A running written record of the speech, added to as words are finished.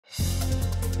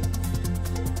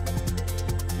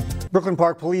Brooklyn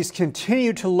Park Police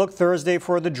continue to look Thursday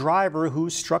for the driver who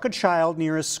struck a child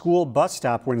near a school bus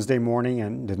stop Wednesday morning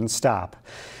and didn't stop.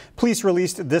 Police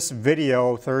released this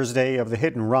video Thursday of the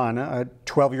hit and run. A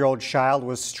 12-year-old child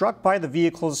was struck by the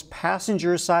vehicle's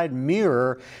passenger side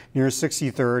mirror near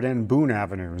 63rd and Boone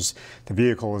Avenues. The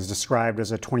vehicle is described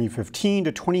as a 2015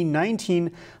 to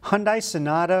 2019 Hyundai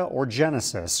Sonata or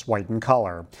Genesis, white in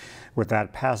color, with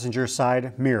that passenger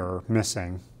side mirror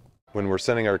missing. When we're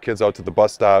sending our kids out to the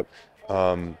bus stop,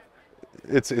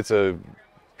 it's a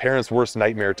parent's worst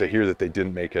nightmare to hear that they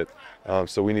didn't make it.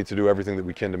 So we need to do everything that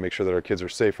we can to make sure that our kids are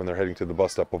safe when they're heading to the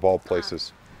bus stop of all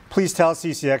places. Police tell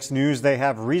CCX News they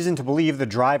have reason to believe the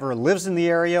driver lives in the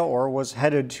area or was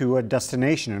headed to a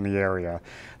destination in the area.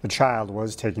 The child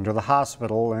was taken to the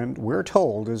hospital and, we're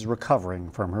told, is recovering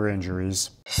from her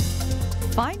injuries.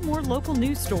 Find more local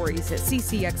news stories at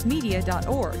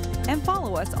ccxmedia.org and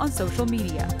follow us on social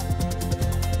media.